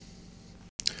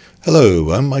Hello,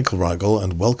 I'm Michael Ragel,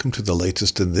 and welcome to the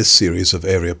latest in this series of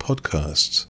area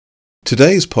podcasts.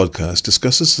 Today's podcast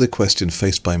discusses the question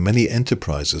faced by many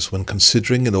enterprises when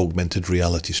considering an augmented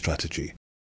reality strategy.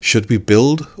 Should we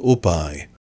build or buy?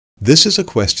 This is a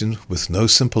question with no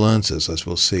simple answers, as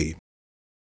we'll see.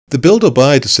 The build or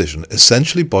buy decision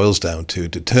essentially boils down to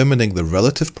determining the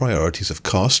relative priorities of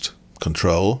cost,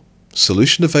 control,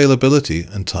 solution availability,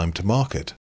 and time to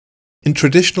market. In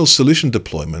traditional solution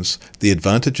deployments, the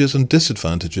advantages and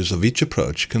disadvantages of each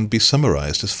approach can be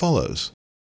summarized as follows.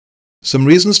 Some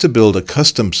reasons to build a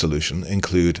custom solution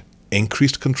include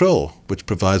increased control, which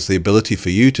provides the ability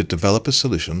for you to develop a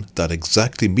solution that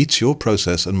exactly meets your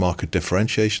process and market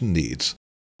differentiation needs,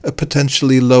 a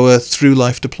potentially lower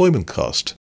through-life deployment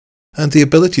cost, and the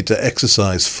ability to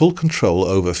exercise full control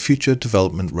over future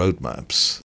development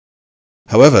roadmaps.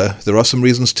 However, there are some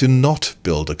reasons to not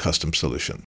build a custom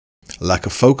solution. Lack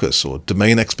of focus or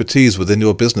domain expertise within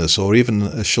your business, or even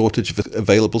a shortage of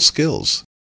available skills.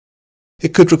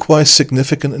 It could require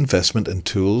significant investment in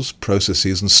tools,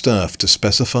 processes, and staff to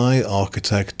specify,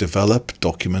 architect, develop,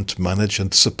 document, manage,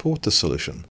 and support the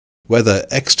solution, whether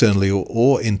externally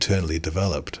or internally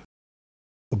developed.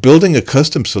 Building a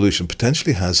custom solution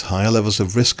potentially has higher levels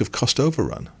of risk of cost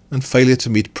overrun and failure to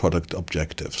meet product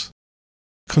objectives.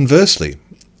 Conversely,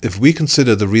 if we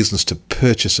consider the reasons to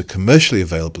purchase a commercially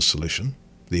available solution,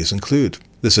 these include: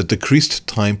 there's a decreased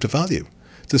time to value.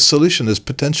 The solution is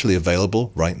potentially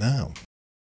available right now.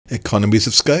 Economies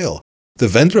of scale. The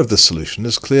vendor of the solution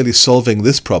is clearly solving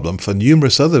this problem for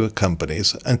numerous other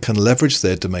companies and can leverage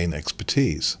their domain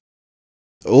expertise.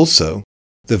 Also,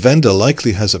 the vendor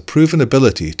likely has a proven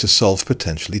ability to solve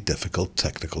potentially difficult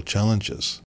technical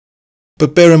challenges.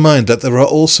 But bear in mind that there are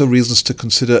also reasons to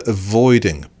consider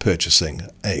avoiding purchasing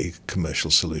a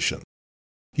commercial solution.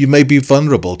 You may be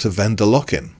vulnerable to vendor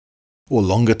lock-in or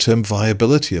longer-term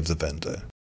viability of the vendor.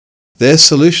 Their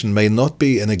solution may not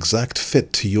be an exact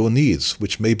fit to your needs,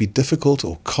 which may be difficult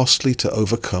or costly to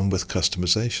overcome with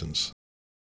customizations.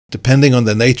 Depending on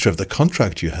the nature of the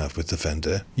contract you have with the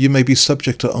vendor, you may be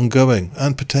subject to ongoing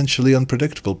and potentially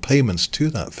unpredictable payments to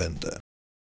that vendor.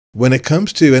 When it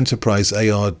comes to enterprise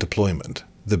AR deployment,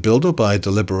 the build or buy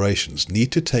deliberations need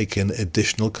to take in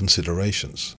additional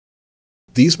considerations.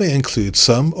 These may include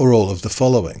some or all of the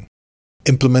following: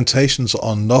 implementations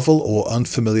on novel or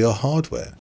unfamiliar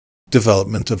hardware,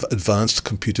 development of advanced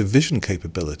computer vision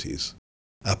capabilities,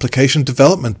 application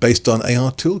development based on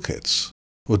AR toolkits,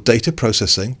 or data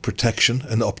processing, protection,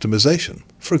 and optimization,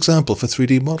 for example for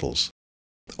 3D models,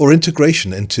 or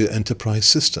integration into enterprise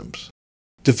systems.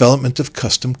 Development of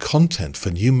custom content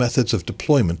for new methods of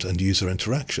deployment and user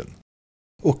interaction,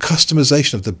 or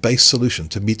customization of the base solution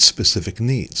to meet specific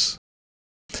needs.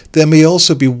 There may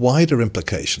also be wider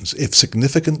implications if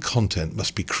significant content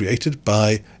must be created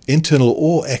by internal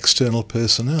or external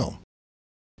personnel.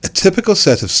 A typical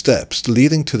set of steps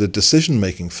leading to the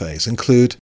decision-making phase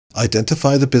include: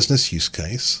 identify the business use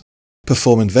case,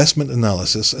 perform investment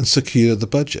analysis and secure the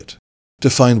budget,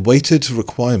 define weighted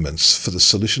requirements for the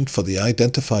solution for the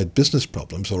identified business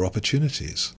problems or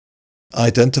opportunities,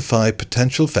 identify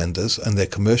potential vendors and their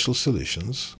commercial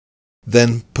solutions,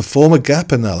 then perform a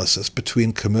gap analysis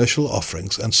between commercial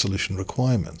offerings and solution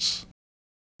requirements.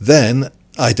 Then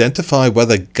identify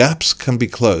whether gaps can be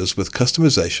closed with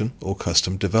customization or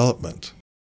custom development.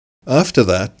 After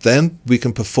that, then we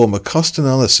can perform a cost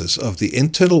analysis of the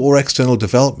internal or external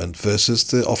development versus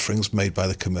the offerings made by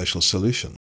the commercial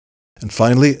solution. And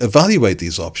finally, evaluate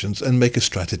these options and make a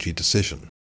strategy decision.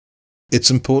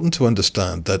 It's important to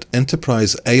understand that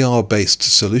enterprise AR-based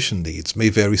solution needs may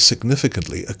vary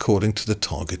significantly according to the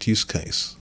target use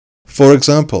case. For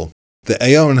example, the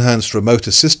AR-enhanced remote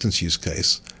assistance use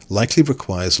case likely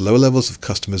requires low levels of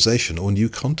customization or new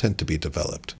content to be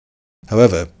developed.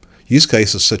 However, use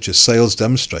cases such as sales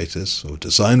demonstrators or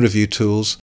design review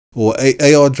tools or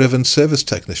AR-driven service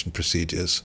technician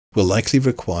procedures will likely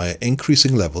require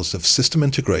increasing levels of system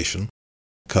integration,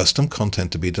 custom content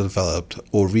to be developed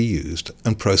or reused,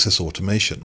 and process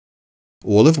automation,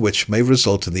 all of which may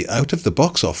result in the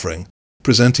out-of-the-box offering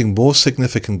presenting more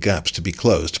significant gaps to be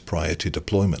closed prior to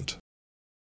deployment.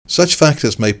 Such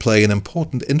factors may play an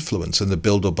important influence in the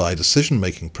build or buy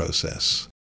decision-making process.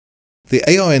 The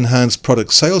AI-enhanced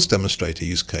product sales demonstrator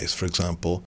use case, for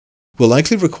example, will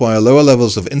likely require lower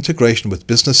levels of integration with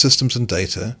business systems and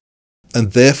data,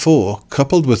 and therefore,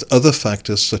 coupled with other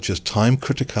factors such as time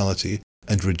criticality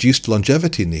and reduced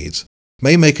longevity needs,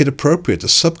 may make it appropriate to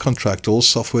subcontract all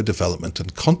software development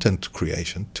and content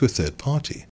creation to a third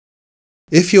party.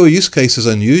 If your use case is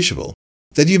unusual,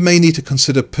 then you may need to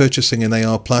consider purchasing an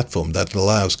AR platform that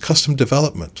allows custom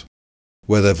development,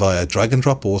 whether via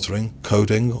drag-and-drop authoring,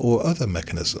 coding, or other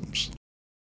mechanisms.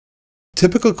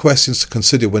 Typical questions to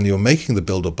consider when you're making the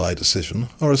build or buy decision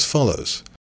are as follows.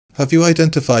 Have you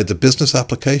identified the business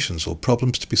applications or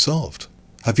problems to be solved?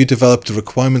 Have you developed the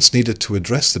requirements needed to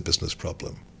address the business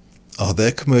problem? Are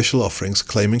there commercial offerings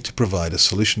claiming to provide a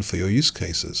solution for your use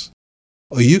cases?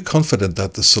 Are you confident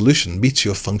that the solution meets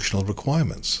your functional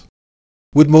requirements?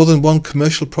 Would more than one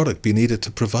commercial product be needed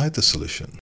to provide the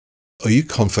solution? Are you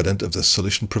confident of the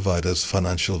solution provider's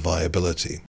financial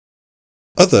viability?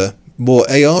 Other, more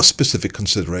AR-specific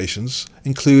considerations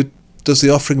include: does the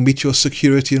offering meet your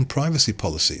security and privacy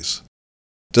policies?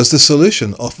 Does the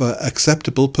solution offer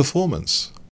acceptable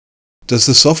performance? Does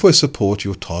the software support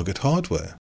your target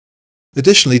hardware?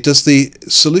 Additionally, does the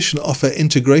solution offer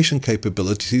integration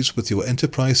capabilities with your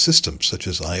enterprise systems such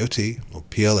as IoT, or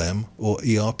PLM, or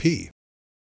ERP?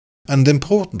 And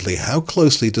importantly, how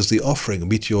closely does the offering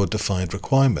meet your defined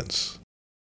requirements?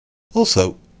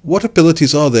 Also, what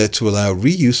abilities are there to allow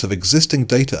reuse of existing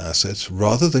data assets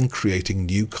rather than creating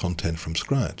new content from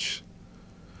scratch?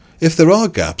 If there are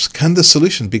gaps, can the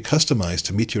solution be customized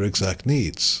to meet your exact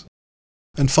needs?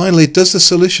 And finally, does the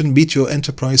solution meet your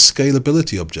enterprise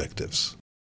scalability objectives?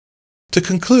 To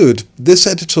conclude, this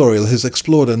editorial has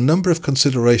explored a number of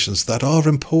considerations that are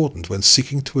important when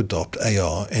seeking to adopt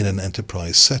AR in an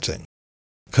enterprise setting.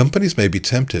 Companies may be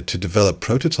tempted to develop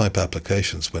prototype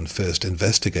applications when first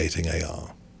investigating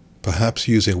AR, perhaps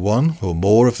using one or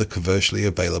more of the commercially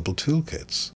available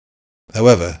toolkits.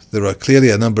 However, there are clearly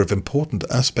a number of important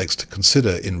aspects to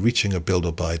consider in reaching a build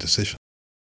or buy decision.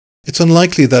 It's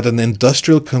unlikely that an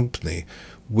industrial company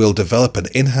will develop an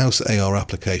in-house AR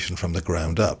application from the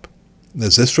ground up,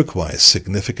 as this requires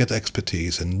significant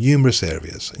expertise in numerous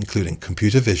areas, including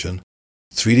computer vision,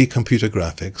 3D computer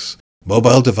graphics,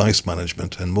 mobile device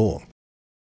management, and more.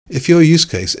 If your use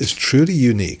case is truly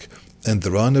unique and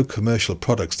there are no commercial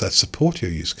products that support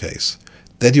your use case,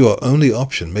 then your only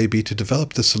option may be to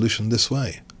develop the solution this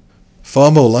way.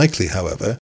 Far more likely,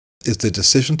 however, is the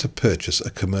decision to purchase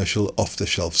a commercial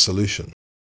off-the-shelf solution.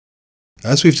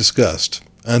 As we've discussed,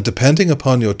 and depending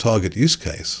upon your target use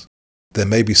case, there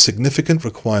may be significant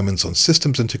requirements on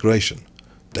systems integration,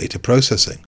 data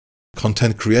processing,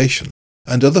 content creation,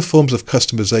 and other forms of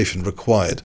customization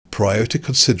required prior to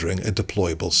considering a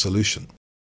deployable solution.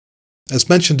 As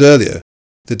mentioned earlier,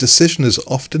 the decision is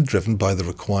often driven by the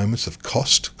requirements of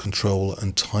cost, control,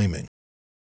 and timing.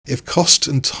 If cost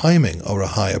and timing are a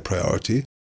higher priority,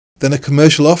 then a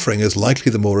commercial offering is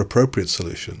likely the more appropriate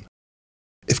solution.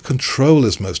 If control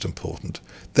is most important,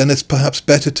 then it's perhaps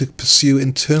better to pursue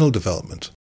internal development,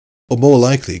 or more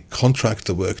likely, contract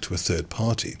the work to a third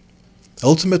party.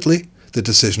 Ultimately, the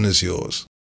decision is yours.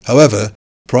 However,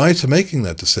 prior to making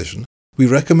that decision, we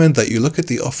recommend that you look at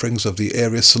the offerings of the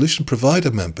area solution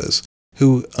provider members,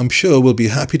 who I'm sure will be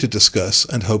happy to discuss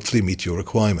and hopefully meet your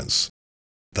requirements.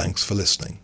 Thanks for listening.